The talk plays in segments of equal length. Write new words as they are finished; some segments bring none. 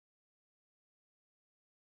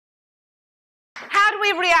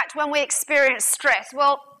we react when we experience stress?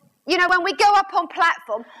 Well, you know, when we go up on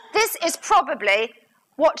platform, this is probably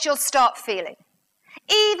what you'll start feeling.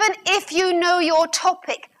 Even if you know your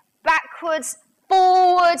topic backwards,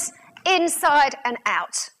 forwards, inside and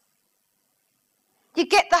out. You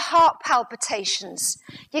get the heart palpitations.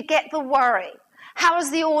 You get the worry. How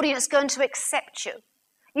is the audience going to accept you?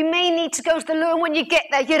 You may need to go to the loo, and when you get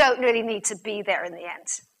there, you don't really need to be there in the end.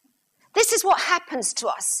 This is what happens to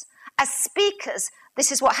us. As speakers,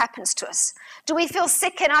 this is what happens to us. Do we feel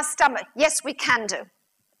sick in our stomach? Yes, we can do.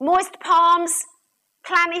 Moist palms,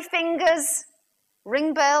 clammy fingers,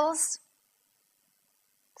 ring bells.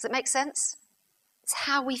 Does it make sense? It's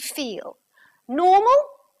how we feel. Normal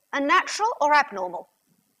and natural or abnormal?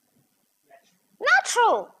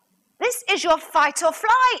 Natural. This is your fight or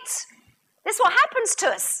flight. This is what happens to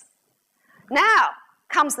us. Now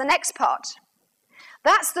comes the next part.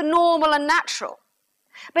 That's the normal and natural.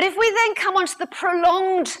 But if we then come on to the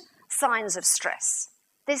prolonged signs of stress,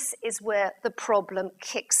 this is where the problem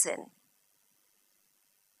kicks in.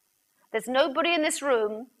 There's nobody in this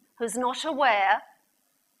room who's not aware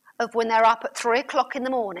of when they're up at 3 o'clock in the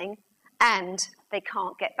morning and they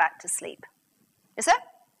can't get back to sleep. Is there?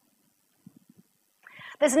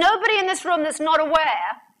 There's nobody in this room that's not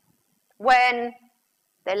aware when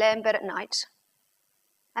they lay in bed at night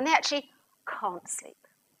and they actually can't sleep.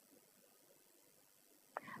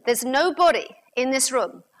 There's nobody in this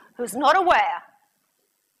room who's not aware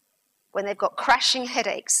when they've got crashing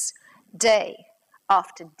headaches day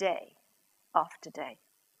after day after day.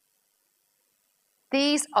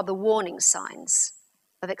 These are the warning signs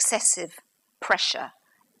of excessive pressure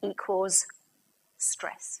equals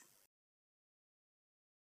stress.